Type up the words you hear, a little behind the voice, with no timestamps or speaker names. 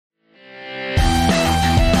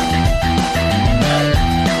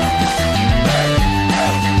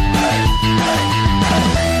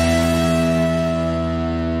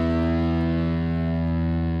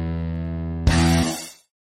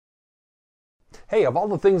Hey, of all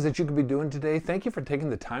the things that you could be doing today, thank you for taking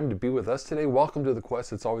the time to be with us today. Welcome to The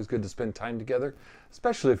Quest. It's always good to spend time together,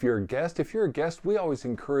 especially if you're a guest. If you're a guest, we always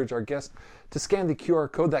encourage our guests to scan the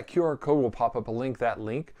QR code. That QR code will pop up a link. That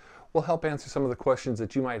link will help answer some of the questions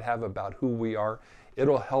that you might have about who we are.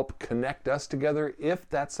 It'll help connect us together if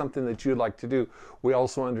that's something that you'd like to do. We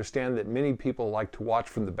also understand that many people like to watch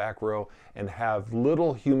from the back row and have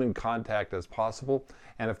little human contact as possible.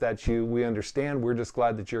 And if that's you, we understand. We're just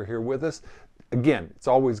glad that you're here with us. Again, it's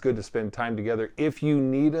always good to spend time together. If you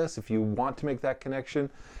need us, if you want to make that connection,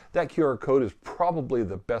 that QR code is probably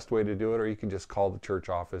the best way to do it, or you can just call the church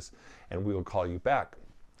office and we will call you back.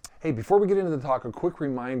 Hey, before we get into the talk, a quick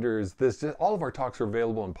reminder is this: all of our talks are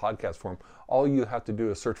available in podcast form. All you have to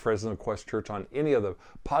do is search Fresno Quest Church on any of the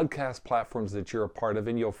podcast platforms that you're a part of,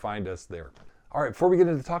 and you'll find us there. All right, before we get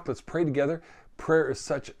into the talk, let's pray together. Prayer is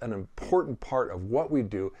such an important part of what we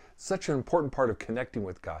do, such an important part of connecting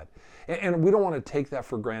with God. And we don't want to take that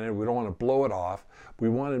for granted. We don't want to blow it off. We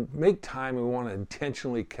want to make time. We want to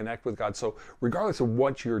intentionally connect with God. So regardless of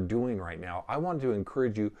what you're doing right now, I want to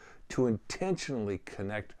encourage you to intentionally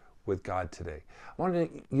connect with God today. I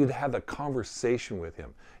want you to have a conversation with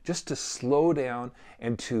Him, just to slow down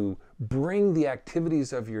and to bring the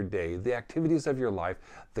activities of your day, the activities of your life,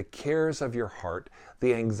 the cares of your heart,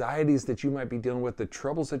 the anxieties that you might be dealing with, the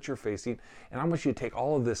troubles that you're facing, and I want you to take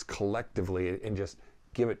all of this collectively and just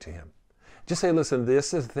give it to Him. Just say, listen,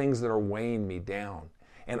 this is things that are weighing me down,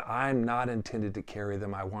 and I'm not intended to carry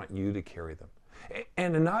them. I want you to carry them.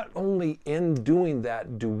 And not only in doing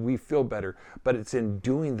that do we feel better, but it's in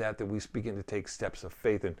doing that that we begin to take steps of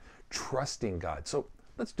faith and trusting God. So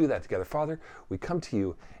let's do that together. Father, we come to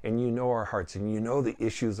you and you know our hearts and you know the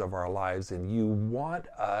issues of our lives and you want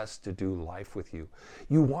us to do life with you.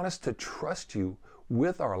 You want us to trust you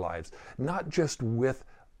with our lives, not just with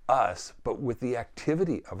us, but with the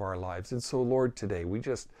activity of our lives. And so, Lord, today we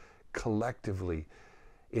just collectively,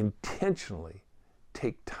 intentionally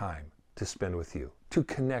take time to spend with you, to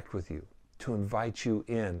connect with you, to invite you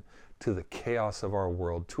in to the chaos of our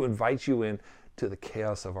world, to invite you in to the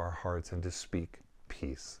chaos of our hearts and to speak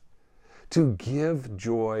peace, to give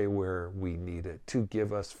joy where we need it, to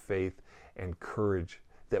give us faith and courage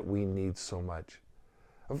that we need so much.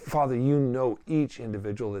 Father, you know each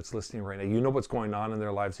individual that's listening right now. You know what's going on in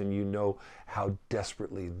their lives and you know how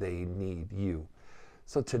desperately they need you.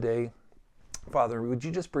 So today, Father, would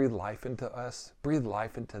you just breathe life into us, breathe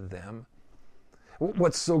life into them?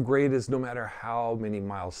 What's so great is no matter how many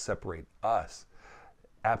miles separate us,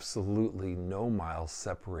 absolutely no miles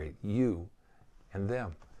separate you and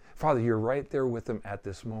them. Father, you're right there with them at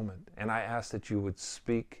this moment, and I ask that you would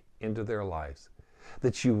speak into their lives,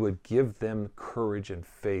 that you would give them courage and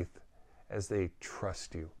faith as they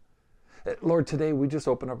trust you. Lord, today we just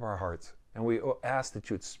open up our hearts, and we ask that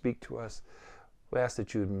you would speak to us. We ask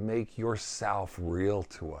that you would make yourself real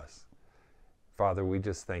to us. Father, we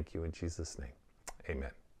just thank you in Jesus' name.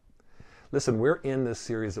 Amen. Listen, we're in this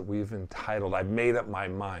series that we've entitled, I've Made Up My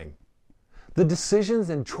Mind. The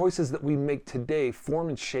decisions and choices that we make today form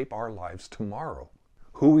and shape our lives tomorrow.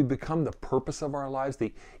 Who we become, the purpose of our lives,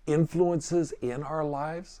 the influences in our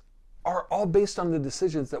lives are all based on the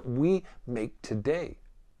decisions that we make today.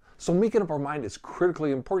 So making up our mind is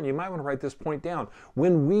critically important. You might want to write this point down.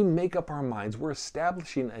 When we make up our minds, we're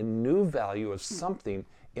establishing a new value of something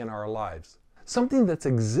in our lives. Something that's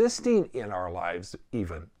existing in our lives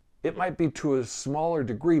even. It might be to a smaller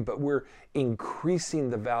degree, but we're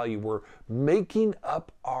increasing the value. We're making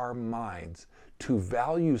up our minds to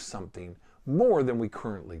value something more than we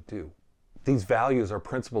currently do. These values are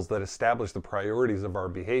principles that establish the priorities of our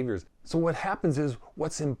behaviors. So what happens is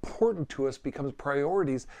what's important to us becomes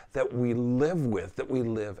priorities that we live with, that we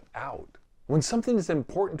live out. When something is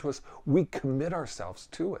important to us, we commit ourselves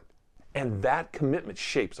to it. And that commitment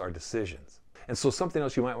shapes our decisions. And so something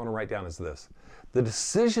else you might want to write down is this. The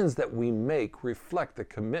decisions that we make reflect the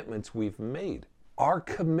commitments we've made. Our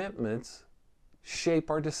commitments shape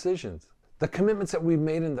our decisions. The commitments that we've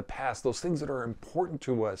made in the past, those things that are important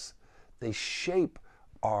to us, they shape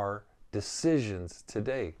our decisions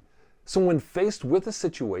today. So when faced with a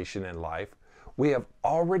situation in life, we have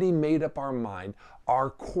already made up our mind,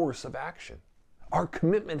 our course of action. Our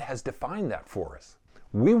commitment has defined that for us.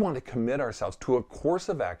 We want to commit ourselves to a course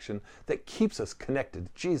of action that keeps us connected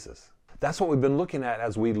to Jesus. That's what we've been looking at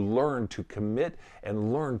as we learn to commit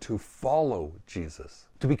and learn to follow Jesus,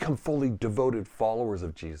 to become fully devoted followers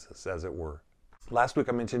of Jesus, as it were. Last week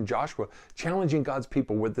I mentioned Joshua challenging God's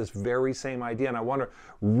people with this very same idea, and I want to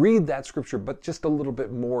read that scripture, but just a little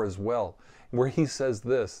bit more as well, where he says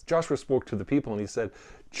this. Joshua spoke to the people and he said,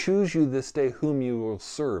 "Choose you this day whom you will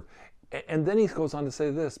serve. And then he goes on to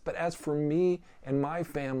say this, but as for me and my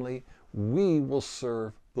family, we will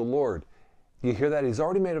serve the Lord. You hear that? He's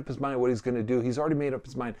already made up his mind what he's going to do. He's already made up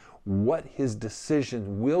his mind what his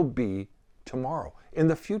decision will be tomorrow, in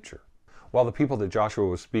the future. While the people that Joshua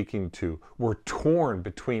was speaking to were torn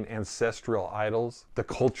between ancestral idols, the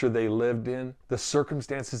culture they lived in, the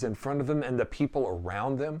circumstances in front of them, and the people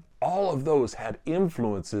around them, all of those had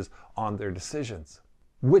influences on their decisions,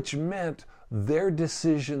 which meant their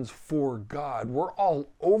decisions for God were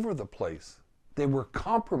all over the place. They were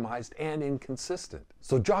compromised and inconsistent.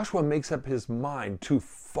 So Joshua makes up his mind to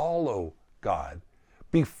follow God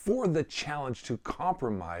before the challenge to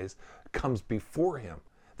compromise comes before him.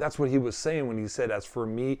 That's what he was saying when he said, as for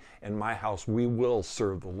me and my house, we will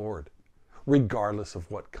serve the Lord, regardless of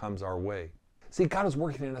what comes our way. See, God is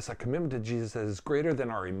working in us a commitment to Jesus that is greater than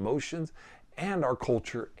our emotions and our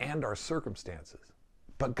culture and our circumstances.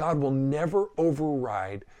 But God will never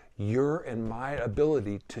override your and my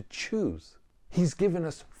ability to choose. He's given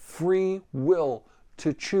us free will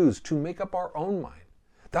to choose, to make up our own mind.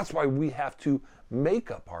 That's why we have to make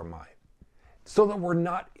up our mind, so that we're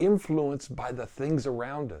not influenced by the things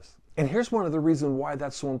around us. And here's one of the reasons why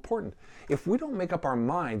that's so important. If we don't make up our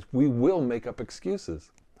minds, we will make up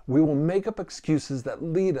excuses. We will make up excuses that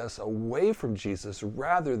lead us away from Jesus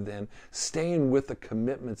rather than staying with the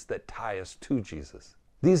commitments that tie us to Jesus.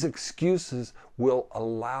 These excuses will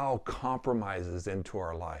allow compromises into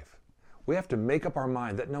our life. We have to make up our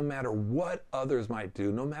mind that no matter what others might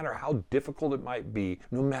do, no matter how difficult it might be,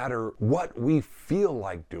 no matter what we feel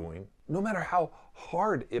like doing, no matter how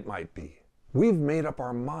hard it might be, we've made up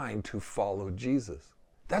our mind to follow Jesus.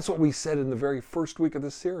 That's what we said in the very first week of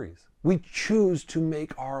the series. We choose to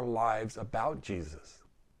make our lives about Jesus.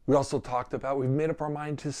 We also talked about we've made up our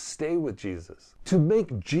mind to stay with Jesus, to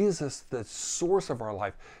make Jesus the source of our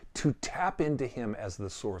life, to tap into him as the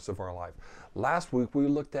source of our life. Last week we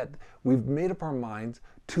looked at we've made up our minds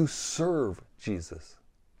to serve Jesus.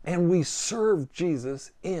 And we serve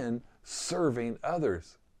Jesus in serving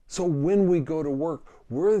others. So when we go to work,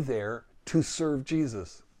 we're there to serve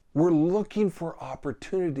Jesus. We're looking for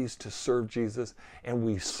opportunities to serve Jesus, and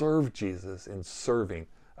we serve Jesus in serving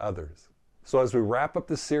others. So as we wrap up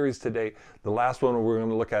this series today, the last one we're going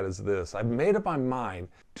to look at is this. I've made up my mind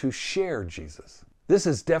to share Jesus. This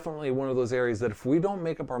is definitely one of those areas that if we don't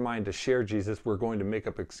make up our mind to share Jesus, we're going to make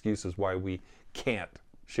up excuses why we can't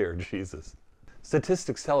share Jesus.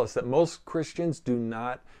 Statistics tell us that most Christians do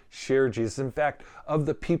not share Jesus. In fact, of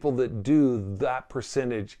the people that do, that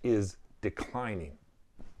percentage is declining,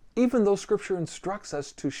 even though Scripture instructs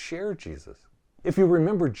us to share Jesus. If you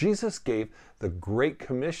remember, Jesus gave the Great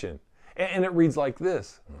Commission, and it reads like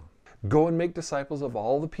this. Go and make disciples of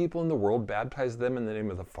all the people in the world, baptize them in the name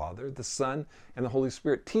of the Father, the Son, and the Holy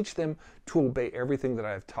Spirit. Teach them to obey everything that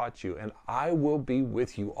I have taught you, and I will be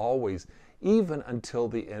with you always, even until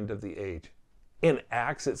the end of the age. In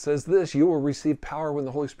Acts, it says this, you will receive power when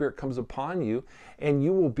the Holy Spirit comes upon you, and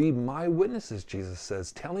you will be my witnesses, Jesus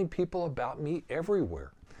says, telling people about me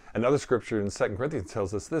everywhere. Another scripture in 2 Corinthians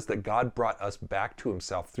tells us this, that God brought us back to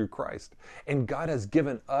himself through Christ. And God has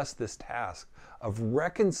given us this task of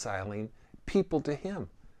reconciling people to him.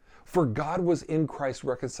 For God was in Christ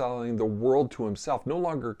reconciling the world to himself, no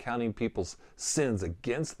longer counting people's sins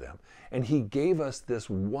against them. And he gave us this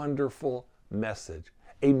wonderful message,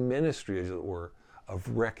 a ministry, as it were, of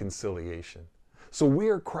reconciliation. So we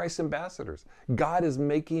are Christ's ambassadors. God is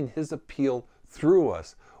making his appeal through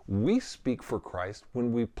us. We speak for Christ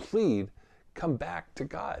when we plead, come back to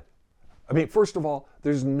God. I mean, first of all,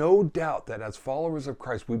 there's no doubt that as followers of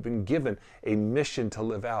Christ, we've been given a mission to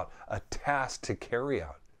live out, a task to carry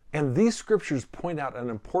out. And these scriptures point out an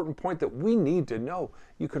important point that we need to know.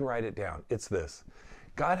 You can write it down. It's this.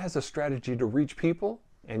 God has a strategy to reach people,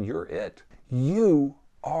 and you're it. You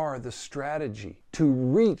are the strategy to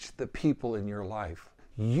reach the people in your life.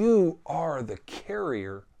 You are the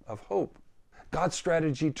carrier of hope. God's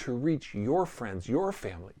strategy to reach your friends, your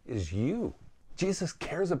family, is you. Jesus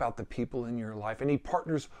cares about the people in your life, and he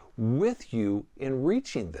partners with you in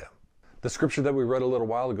reaching them. The scripture that we read a little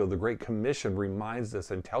while ago, the Great Commission, reminds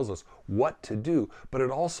us and tells us what to do, but it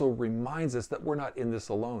also reminds us that we're not in this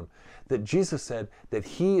alone. That Jesus said that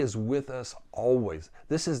he is with us always.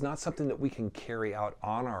 This is not something that we can carry out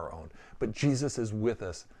on our own, but Jesus is with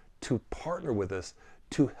us to partner with us,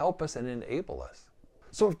 to help us and enable us.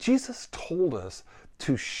 So if Jesus told us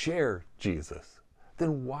to share Jesus,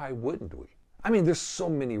 then why wouldn't we? I mean, there's so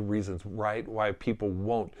many reasons, right, why people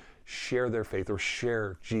won't share their faith or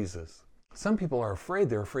share Jesus. Some people are afraid.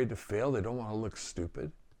 They're afraid to fail. They don't want to look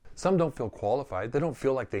stupid. Some don't feel qualified. They don't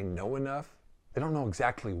feel like they know enough. They don't know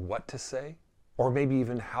exactly what to say. or maybe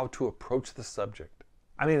even how to approach the subject.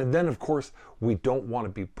 I mean, and then of course, we don't want to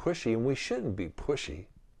be pushy, and we shouldn't be pushy.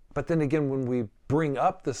 But then again, when we bring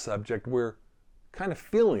up the subject, we're kind of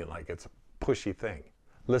feeling like it's a pushy thing.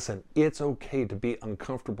 Listen, it's okay to be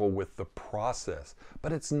uncomfortable with the process,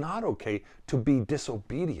 but it's not okay to be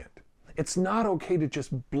disobedient. It's not okay to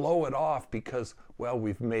just blow it off because, well,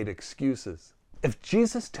 we've made excuses. If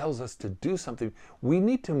Jesus tells us to do something, we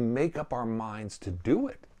need to make up our minds to do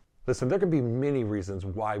it. Listen, there can be many reasons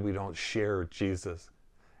why we don't share Jesus,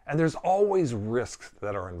 and there's always risks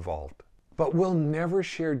that are involved. But we'll never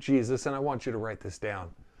share Jesus, and I want you to write this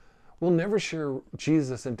down. We'll never share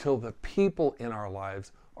Jesus until the people in our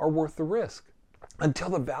lives are worth the risk, until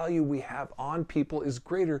the value we have on people is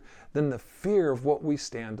greater than the fear of what we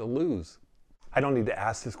stand to lose. I don't need to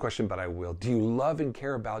ask this question, but I will. Do you love and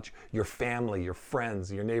care about your family, your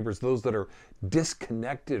friends, your neighbors, those that are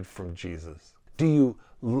disconnected from Jesus? Do you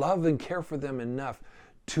love and care for them enough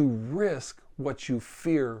to risk what you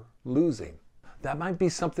fear losing? That might be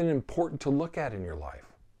something important to look at in your life.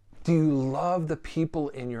 Do you love the people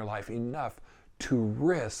in your life enough to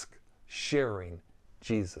risk sharing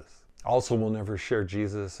Jesus? Also, we'll never share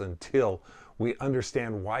Jesus until we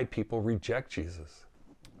understand why people reject Jesus.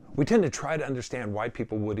 We tend to try to understand why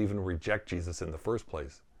people would even reject Jesus in the first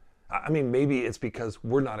place. I mean, maybe it's because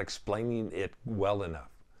we're not explaining it well enough.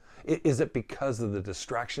 Is it because of the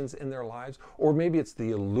distractions in their lives? Or maybe it's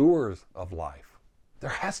the allures of life. There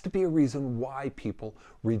has to be a reason why people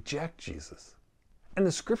reject Jesus. And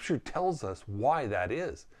the scripture tells us why that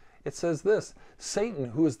is. It says this: Satan,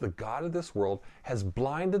 who is the god of this world, has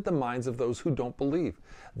blinded the minds of those who don't believe.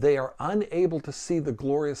 They are unable to see the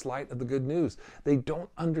glorious light of the good news. They don't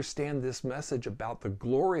understand this message about the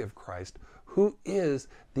glory of Christ, who is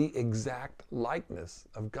the exact likeness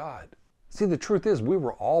of God. See, the truth is, we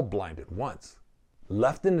were all blinded once,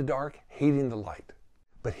 left in the dark, hating the light.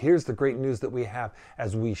 But here's the great news that we have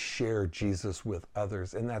as we share Jesus with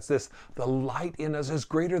others, and that's this: the light in us is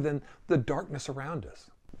greater than the darkness around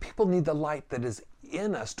us. People need the light that is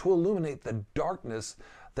in us to illuminate the darkness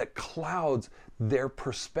that clouds their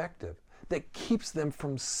perspective, that keeps them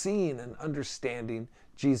from seeing and understanding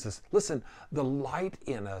Jesus. Listen, the light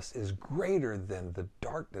in us is greater than the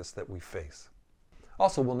darkness that we face.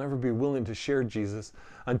 Also, we'll never be willing to share Jesus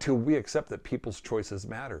until we accept that people's choices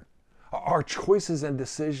matter. Our choices and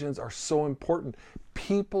decisions are so important.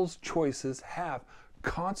 People's choices have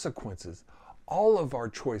consequences. All of our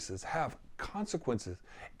choices have consequences.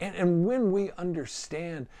 And when we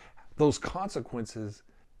understand those consequences,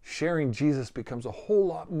 sharing Jesus becomes a whole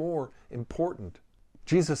lot more important.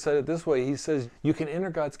 Jesus said it this way. He says, you can enter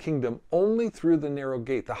God's kingdom only through the narrow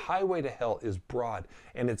gate. The highway to hell is broad,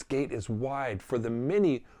 and its gate is wide for the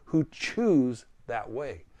many who choose that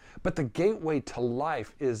way. But the gateway to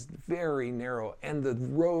life is very narrow, and the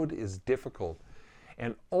road is difficult,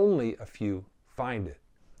 and only a few find it.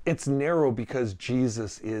 It's narrow because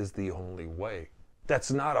Jesus is the only way.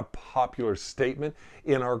 That's not a popular statement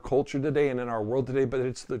in our culture today and in our world today, but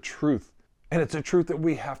it's the truth. And it's a truth that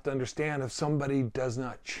we have to understand. If somebody does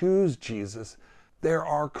not choose Jesus, there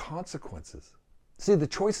are consequences. See, the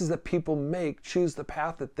choices that people make choose the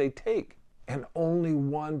path that they take, and only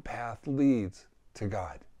one path leads to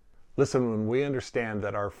God. Listen, when we understand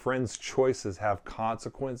that our friends' choices have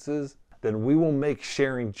consequences, then we will make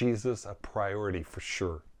sharing Jesus a priority for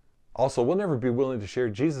sure. Also, we'll never be willing to share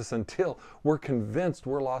Jesus until we're convinced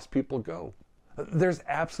where lost people go. There's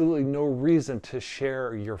absolutely no reason to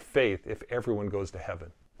share your faith if everyone goes to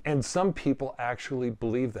heaven. And some people actually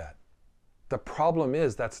believe that. The problem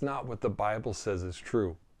is that's not what the Bible says is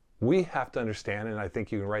true. We have to understand, and I think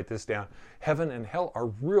you can write this down, heaven and hell are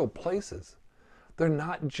real places. They're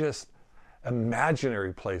not just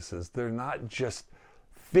imaginary places. They're not just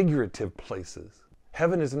figurative places.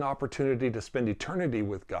 Heaven is an opportunity to spend eternity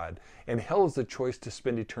with God, and hell is a choice to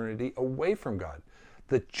spend eternity away from God.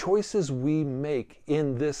 The choices we make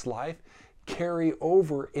in this life carry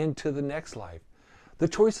over into the next life. The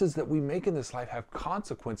choices that we make in this life have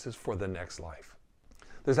consequences for the next life.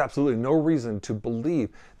 There's absolutely no reason to believe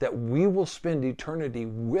that we will spend eternity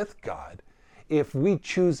with God if we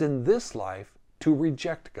choose in this life to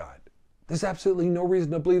reject God. There's absolutely no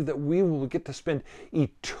reason to believe that we will get to spend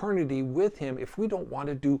eternity with Him if we don't want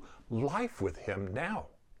to do life with Him now.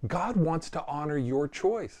 God wants to honor your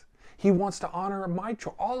choice. He wants to honor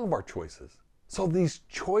all of our choices. So these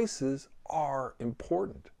choices are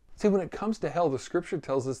important. See, when it comes to hell, the scripture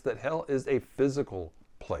tells us that hell is a physical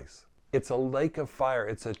place. It's a lake of fire.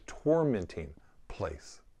 It's a tormenting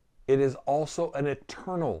place. It is also an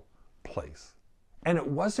eternal place. And it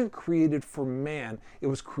wasn't created for man. It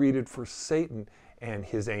was created for Satan and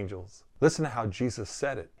his angels. Listen to how Jesus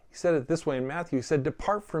said it. He said it this way in Matthew. He said,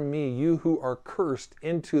 "Depart from me, you who are cursed,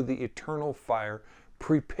 into the eternal fire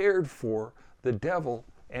prepared for the devil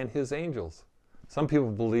and his angels." Some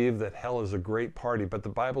people believe that hell is a great party, but the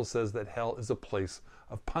Bible says that hell is a place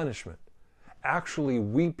of punishment. Actually,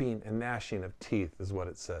 weeping and gnashing of teeth is what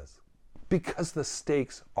it says, because the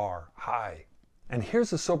stakes are high. And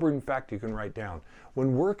here's a sobering fact you can write down.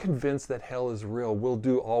 When we're convinced that hell is real, we'll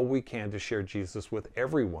do all we can to share Jesus with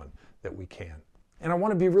everyone that we can. And I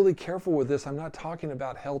want to be really careful with this. I'm not talking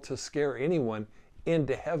about hell to scare anyone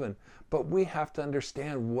into heaven, but we have to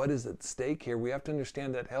understand what is at stake here. We have to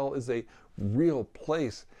understand that hell is a real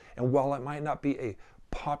place. And while it might not be a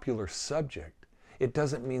popular subject, it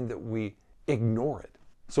doesn't mean that we ignore it.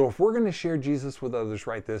 So if we're going to share Jesus with others,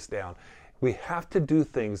 write this down. We have to do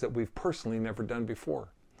things that we've personally never done before.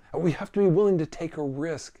 We have to be willing to take a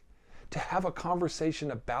risk, to have a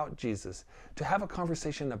conversation about Jesus, to have a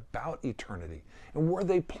conversation about eternity and where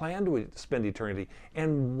they plan to spend eternity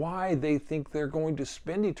and why they think they're going to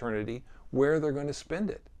spend eternity where they're going to spend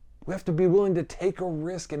it. We have to be willing to take a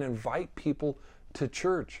risk and invite people to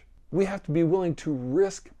church. We have to be willing to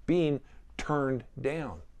risk being turned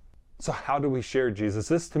down. So how do we share Jesus?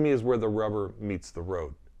 This to me is where the rubber meets the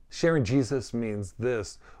road. Sharing Jesus means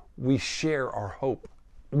this: we share our hope.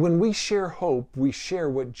 When we share hope, we share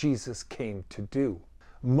what Jesus came to do.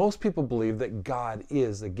 Most people believe that God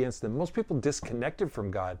is against them. Most people disconnected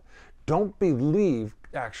from God don't believe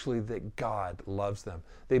actually that God loves them.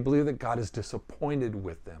 They believe that God is disappointed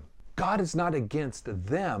with them. God is not against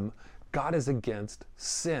them. God is against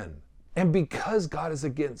sin. And because God is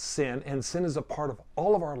against sin, and sin is a part of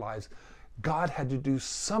all of our lives, God had to do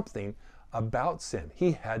something about sin.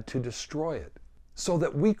 He had to destroy it so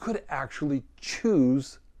that we could actually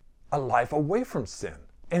choose a life away from sin.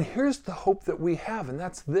 And here's the hope that we have, and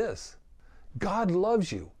that's this: God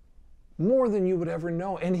loves you more than you would ever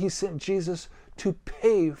know, and He sent Jesus to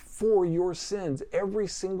pay for your sins, every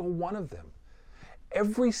single one of them.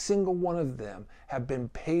 Every single one of them have been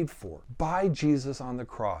paid for by Jesus on the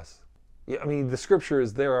cross. I mean, the scripture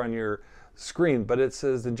is there on your screen, but it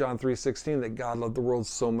says in John 3:16 that God loved the world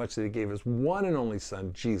so much that He gave His one and only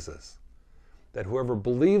Son, Jesus, that whoever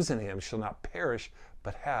believes in Him shall not perish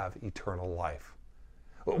but have eternal life.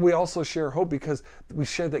 We also share hope because we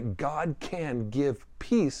share that God can give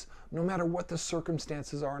peace no matter what the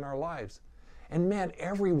circumstances are in our lives. And man,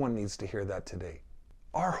 everyone needs to hear that today.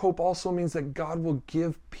 Our hope also means that God will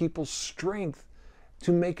give people strength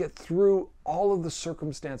to make it through all of the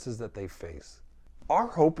circumstances that they face. Our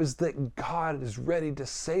hope is that God is ready to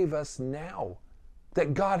save us now,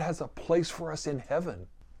 that God has a place for us in heaven.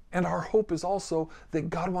 And our hope is also that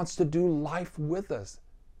God wants to do life with us,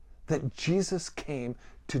 that Jesus came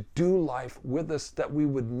to do life with us, that we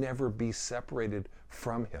would never be separated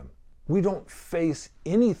from Him. We don't face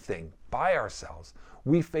anything by ourselves.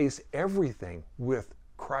 We face everything with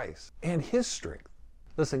Christ and His strength.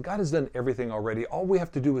 Listen, God has done everything already. All we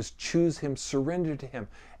have to do is choose Him, surrender to Him,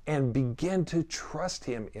 and begin to trust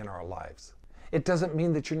Him in our lives. It doesn't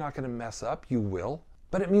mean that you're not going to mess up. You will.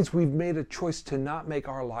 But it means we've made a choice to not make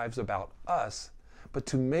our lives about us, but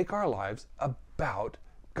to make our lives about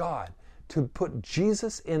God, to put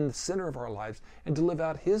Jesus in the center of our lives and to live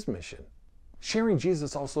out His mission. Sharing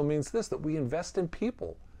Jesus also means this, that we invest in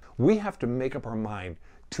people. We have to make up our mind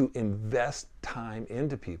to invest time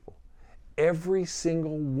into people. Every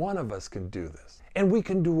single one of us can do this, and we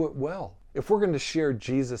can do it well. If we're going to share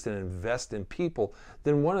Jesus and invest in people,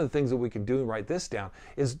 then one of the things that we can do, and write this down,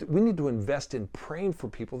 is we need to invest in praying for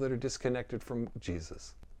people that are disconnected from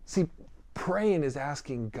Jesus. See, praying is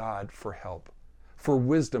asking God for help, for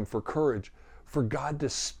wisdom, for courage, for God to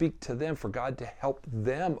speak to them, for God to help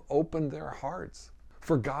them open their hearts,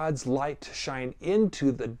 for God's light to shine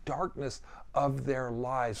into the darkness of their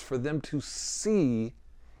lives, for them to see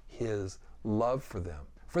His love for them,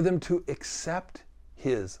 for them to accept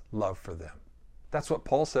His love for them. That's what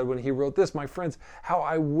Paul said when he wrote this: "My friends, how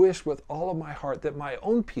I wish with all of my heart that my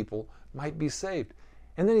own people might be saved."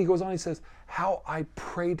 And then he goes on, he says, "How I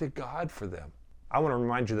pray to God for them." I want to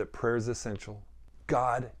remind you that prayer is essential.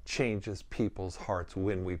 God changes people's hearts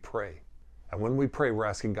when we pray. And when we pray, we're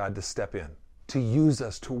asking God to step in, to use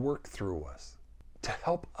us, to work through us, to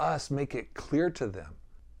help us make it clear to them.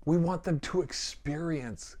 We want them to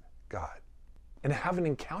experience God and have an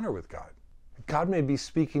encounter with God. God may be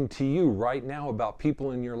speaking to you right now about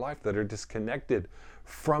people in your life that are disconnected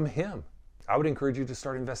from Him. I would encourage you to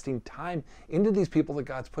start investing time into these people that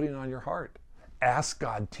God's putting on your heart. Ask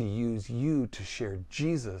God to use you to share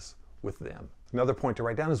Jesus with them. Another point to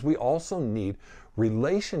write down is we also need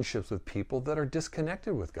relationships with people that are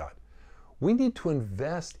disconnected with God. We need to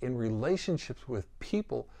invest in relationships with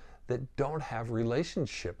people that don't have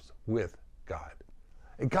relationships with God.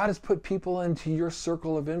 And God has put people into your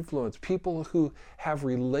circle of influence, people who have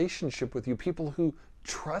relationship with you, people who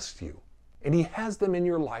trust you. And He has them in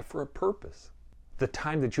your life for a purpose. The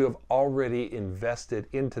time that you have already invested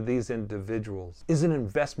into these individuals is an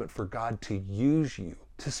investment for God to use you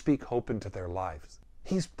to speak hope into their lives.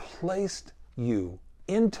 He's placed you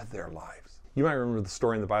into their lives. You might remember the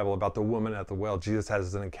story in the Bible about the woman at the well. Jesus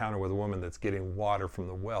has an encounter with a woman that's getting water from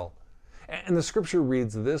the well. And the scripture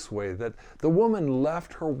reads this way, that the woman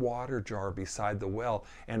left her water jar beside the well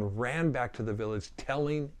and ran back to the village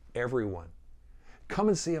telling everyone, "Come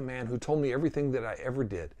and see a man who told me everything that I ever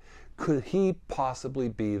did. Could he possibly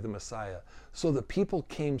be the Messiah?" So the people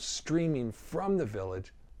came streaming from the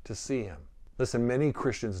village to see him. Listen, many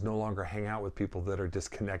Christians no longer hang out with people that are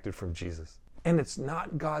disconnected from Jesus. And it's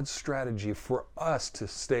not God's strategy for us to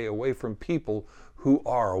stay away from people who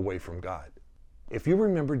are away from God. If you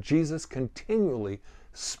remember, Jesus continually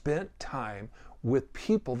spent time with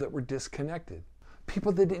people that were disconnected,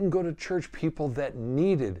 people that didn't go to church, people that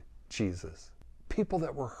needed Jesus, people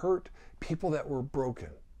that were hurt, people that were broken.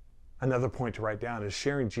 Another point to write down is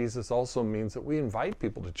sharing Jesus also means that we invite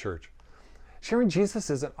people to church. Sharing Jesus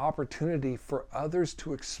is an opportunity for others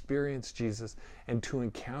to experience Jesus and to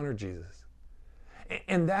encounter Jesus.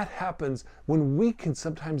 And that happens when we can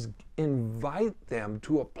sometimes invite them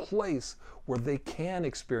to a place where they can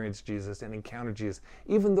experience Jesus and encounter Jesus,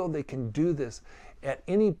 even though they can do this at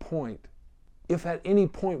any point. If at any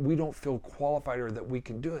point we don't feel qualified or that we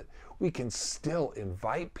can do it, we can still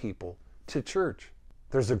invite people to church.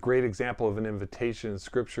 There's a great example of an invitation in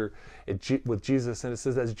Scripture with Jesus, and it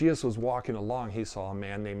says, as Jesus was walking along, he saw a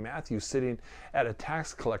man named Matthew sitting at a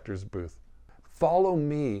tax collector's booth. "Follow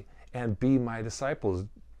me and be my disciples,"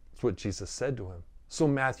 is what Jesus said to him. So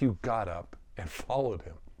Matthew got up and followed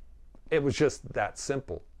him. It was just that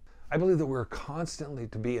simple. I believe that we're constantly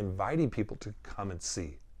to be inviting people to come and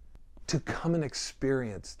see, to come and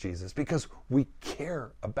experience Jesus, because we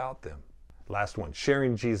care about them. Last one,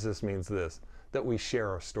 sharing Jesus means this, that we share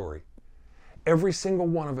our story. Every single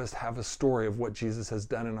one of us have a story of what Jesus has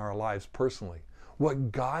done in our lives personally,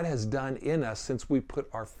 what God has done in us since we put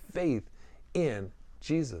our faith in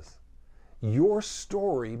Jesus. Your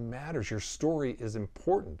story matters. Your story is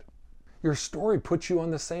important. Your story puts you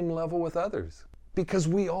on the same level with others, because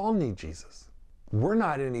we all need Jesus. We're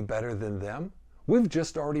not any better than them. We've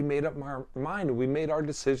just already made up our mind and we made our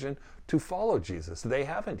decision to follow Jesus. They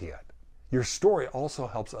haven't yet. Your story also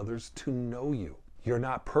helps others to know you. You're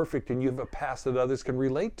not perfect and you have a past that others can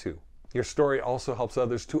relate to. Your story also helps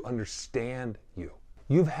others to understand you.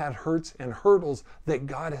 You've had hurts and hurdles that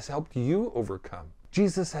God has helped you overcome.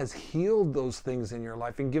 Jesus has healed those things in your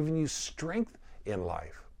life and given you strength in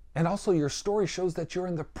life. And also your story shows that you're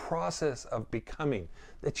in the process of becoming,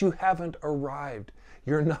 that you haven't arrived.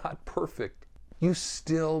 You're not perfect. You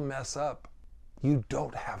still mess up. You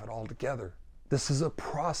don't have it all together. This is a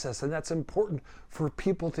process, and that's important for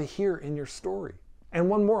people to hear in your story. And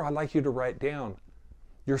one more I'd like you to write down.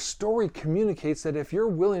 Your story communicates that if you're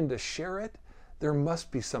willing to share it, there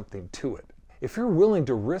must be something to it. If you're willing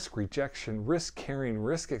to risk rejection, risk caring,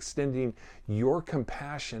 risk extending your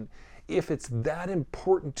compassion, if it's that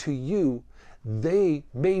important to you, they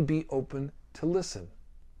may be open to listen.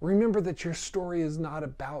 Remember that your story is not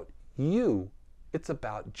about you. It's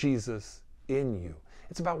about Jesus in you.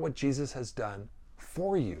 It's about what Jesus has done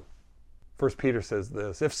for you. 1 Peter says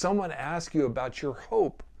this, if someone asks you about your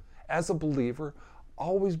hope as a believer,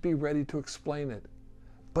 always be ready to explain it,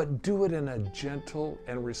 but do it in a gentle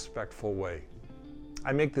and respectful way.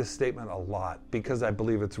 I make this statement a lot because I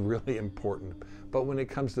believe it's really important. But when it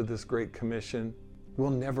comes to this Great Commission, we'll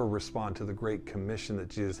never respond to the Great Commission that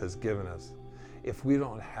Jesus has given us if we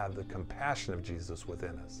don't have the compassion of Jesus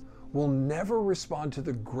within us. We'll never respond to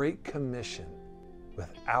the Great Commission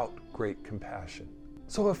without great compassion.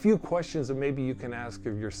 So a few questions that maybe you can ask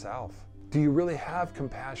of yourself. Do you really have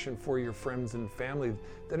compassion for your friends and family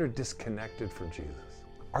that are disconnected from Jesus?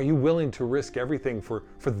 Are you willing to risk everything for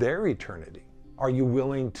their eternity? Are you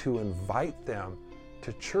willing to invite them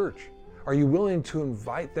to church? Are you willing to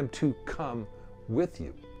invite them to come with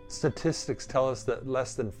you? Statistics tell us that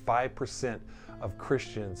less than 5% of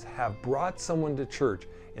Christians have brought someone to church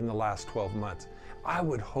in the last 12 months. I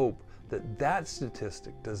would hope that that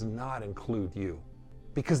statistic does not include you,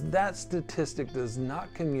 because that statistic does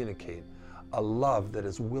not communicate a love that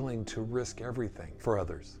is willing to risk everything for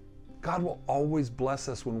others. God will always bless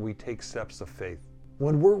us when we take steps of faith,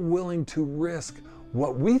 when we're willing to risk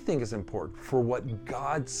what we think is important for what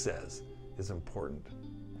God says is important.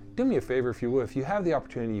 do me a favor if you will. If you have the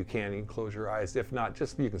opportunity, you can close your eyes. If not,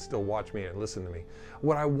 just you can still watch me and listen to me.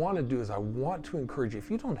 What I want to do is I want to encourage you.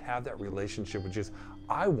 If you don't have that relationship with Jesus,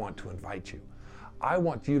 I want to invite you. I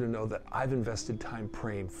want you to know that I've invested time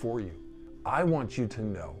praying for you. I want you to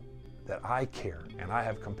know that I care and I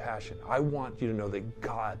have compassion. I want you to know that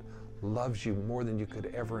God loves you more than you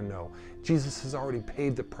could ever know. Jesus has already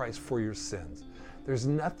paid the price for your sins. There's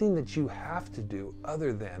nothing that you have to do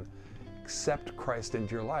other than accept Christ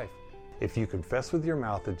into your life. If you confess with your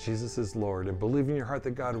mouth that Jesus is Lord and believe in your heart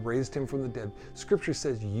that God raised him from the dead, Scripture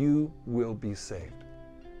says you will be saved.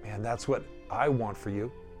 Man, that's what I want for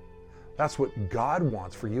you. That's what God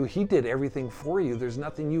wants for you. He did everything for you. There's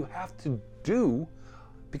nothing you have to do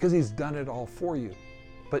because he's done it all for you.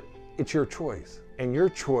 But it's your choice, and your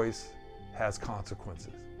choice has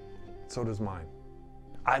consequences. So does mine.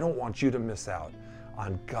 I don't want you to miss out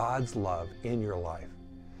on God's love in your life,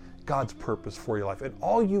 God's purpose for your life. And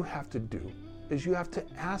all you have to do is you have to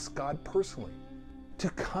ask God personally to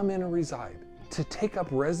come in and reside, to take up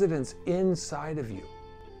residence inside of you,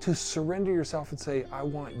 to surrender yourself and say, I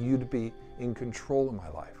want you to be in control of my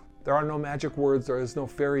life. There are no magic words. There is no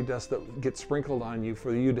fairy dust that gets sprinkled on you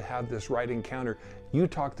for you to have this right encounter. You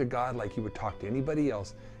talk to God like you would talk to anybody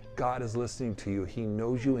else. God is listening to you. He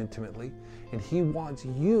knows you intimately, and he wants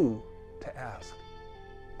you to ask.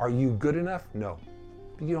 Are you good enough? No.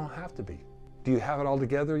 But you don't have to be. Do you have it all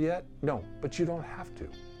together yet? No, but you don't have to.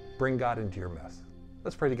 Bring God into your mess.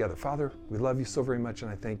 Let's pray together. Father, we love you so very much,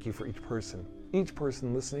 and I thank you for each person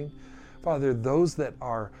listening. Father, those that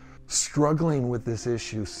are struggling with this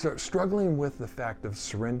issue, struggling with the fact of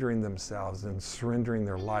surrendering themselves and surrendering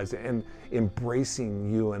their lives and embracing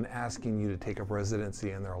you and asking you to take up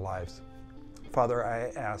residency in their lives. Father,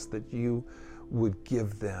 I ask that you would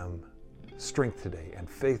give them strength today and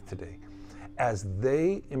faith today as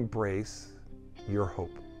they embrace your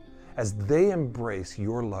hope, as they embrace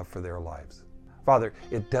your love for their lives. Father,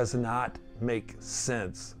 it does not make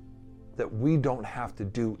sense that we don't have to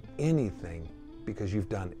do anything because you've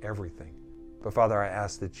done everything. But Father, I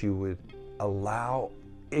ask that you would allow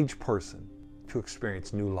each person to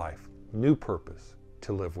experience new life, new purpose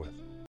to live with.